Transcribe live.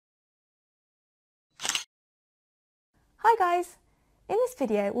Hi guys! In this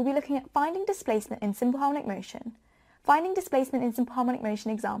video we'll be looking at finding displacement in simple harmonic motion, finding displacement in simple harmonic motion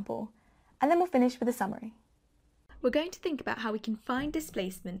example, and then we'll finish with a summary. We're going to think about how we can find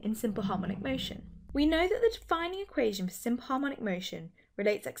displacement in simple harmonic motion. We know that the defining equation for simple harmonic motion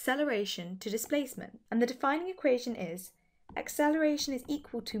relates acceleration to displacement, and the defining equation is acceleration is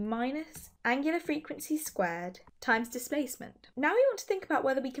equal to minus angular frequency squared times displacement. Now we want to think about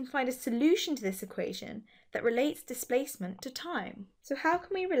whether we can find a solution to this equation that relates displacement to time. So how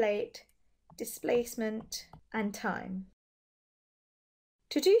can we relate displacement and time?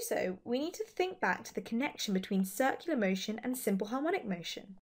 To do so, we need to think back to the connection between circular motion and simple harmonic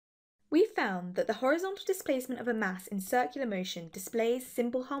motion. We found that the horizontal displacement of a mass in circular motion displays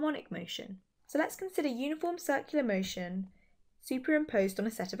simple harmonic motion. So let's consider uniform circular motion superimposed on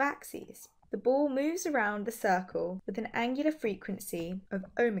a set of axes. The ball moves around the circle with an angular frequency of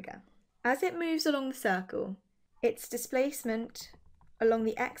omega. As it moves along the circle, its displacement along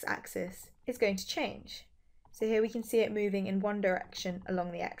the x-axis is going to change. So here we can see it moving in one direction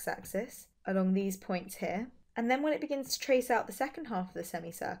along the x-axis, along these points here. And then when it begins to trace out the second half of the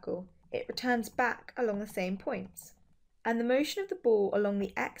semicircle, it returns back along the same points. And the motion of the ball along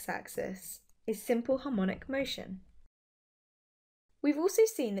the x-axis is simple harmonic motion. We've also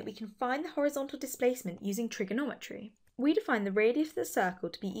seen that we can find the horizontal displacement using trigonometry. We define the radius of the circle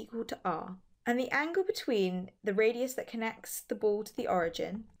to be equal to r, and the angle between the radius that connects the ball to the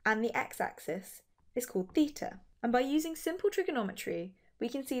origin and the x-axis is called theta. And by using simple trigonometry, we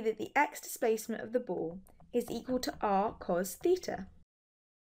can see that the x displacement of the ball is equal to r cos theta.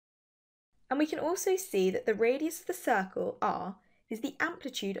 And we can also see that the radius of the circle, r, is the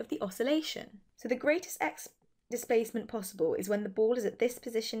amplitude of the oscillation. So the greatest x displacement possible is when the ball is at this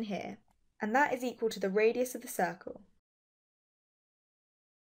position here, and that is equal to the radius of the circle.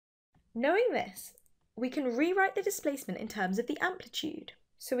 Knowing this, we can rewrite the displacement in terms of the amplitude.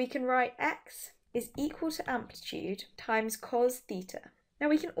 So we can write x is equal to amplitude times cos theta. Now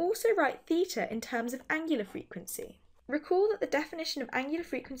we can also write theta in terms of angular frequency. Recall that the definition of angular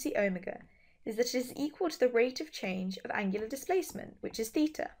frequency omega is that it is equal to the rate of change of angular displacement, which is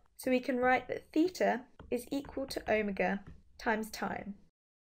theta. So we can write that theta is equal to omega times time.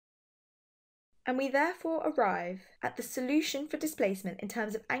 And we therefore arrive at the solution for displacement in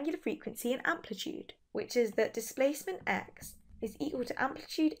terms of angular frequency and amplitude, which is that displacement x is equal to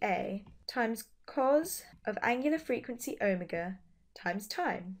amplitude A times cos of angular frequency omega times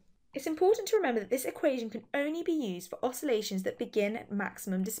time. It's important to remember that this equation can only be used for oscillations that begin at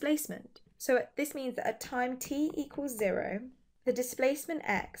maximum displacement. So this means that at time t equals 0, the displacement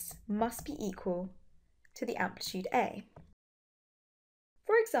x must be equal to the amplitude A.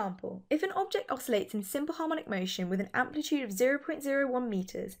 For example, if an object oscillates in simple harmonic motion with an amplitude of 0.01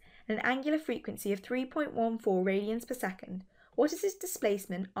 meters and an angular frequency of 3.14 radians per second, what is its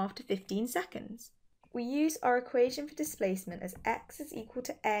displacement after 15 seconds? We use our equation for displacement as x is equal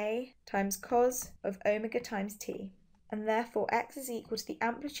to A times cos of omega times t, and therefore x is equal to the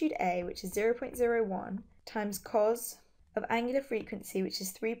amplitude A, which is 0.01, times cos of angular frequency, which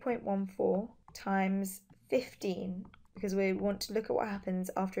is 3.14, times 15, because we want to look at what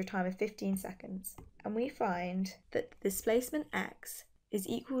happens after a time of 15 seconds. And we find that displacement x is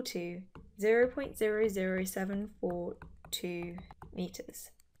equal to 0.00742 meters,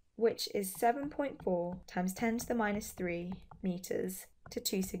 which is 7.4 times 10 to the minus 3 meters to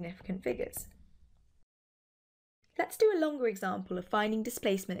two significant figures. Let's do a longer example of finding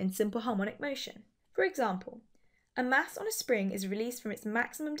displacement in simple harmonic motion. For example, a mass on a spring is released from its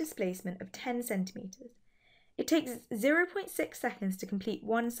maximum displacement of 10 centimeters. It takes 0.6 seconds to complete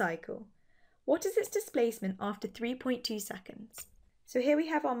one cycle. What is its displacement after 3.2 seconds? So here we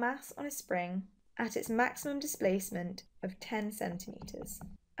have our mass on a spring at its maximum displacement of 10 centimeters.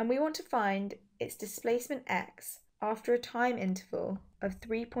 And we want to find its displacement x after a time interval of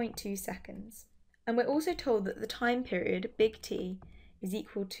 3.2 seconds. And we're also told that the time period, big T, is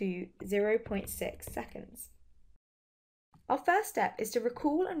equal to 0.6 seconds. Our first step is to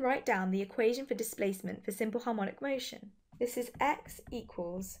recall and write down the equation for displacement for simple harmonic motion. This is x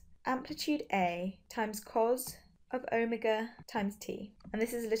equals amplitude A times cos of omega times t. And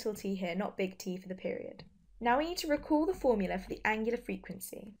this is little t here, not big T for the period. Now we need to recall the formula for the angular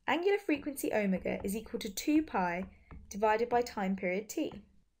frequency. Angular frequency omega is equal to 2 pi divided by time period t.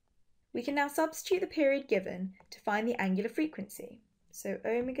 We can now substitute the period given to find the angular frequency. So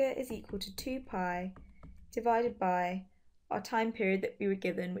omega is equal to 2 pi divided by our time period that we were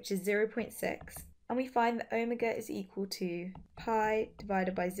given, which is 0.6, and we find that omega is equal to pi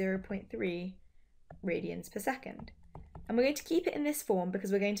divided by 0.3 radians per second. And we're going to keep it in this form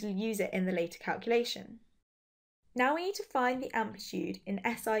because we're going to use it in the later calculation. Now we need to find the amplitude in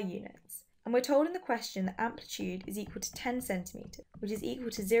SI units, and we're told in the question that amplitude is equal to 10 centimetres, which is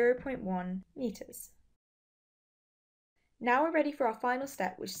equal to 0.1 metres. Now we're ready for our final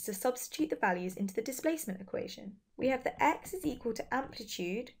step, which is to substitute the values into the displacement equation. We have that x is equal to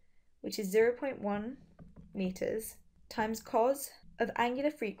amplitude, which is 0.1 metres, times cos of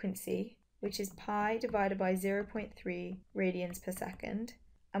angular frequency, which is pi divided by 0.3 radians per second,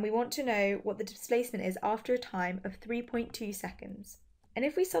 and we want to know what the displacement is after a time of 3.2 seconds. And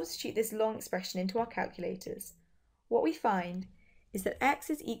if we substitute this long expression into our calculators, what we find is that x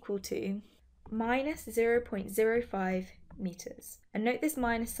is equal to minus 0.05 metres. And note this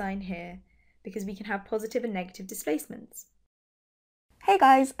minus sign here, because we can have positive and negative displacements. Hey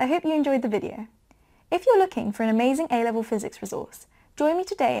guys, I hope you enjoyed the video. If you're looking for an amazing A-level physics resource, join me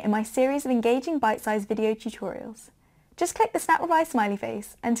today in my series of engaging bite-sized video tutorials. Just click the SnapRevise smiley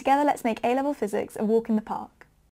face and together let's make A-level physics a walk in the park.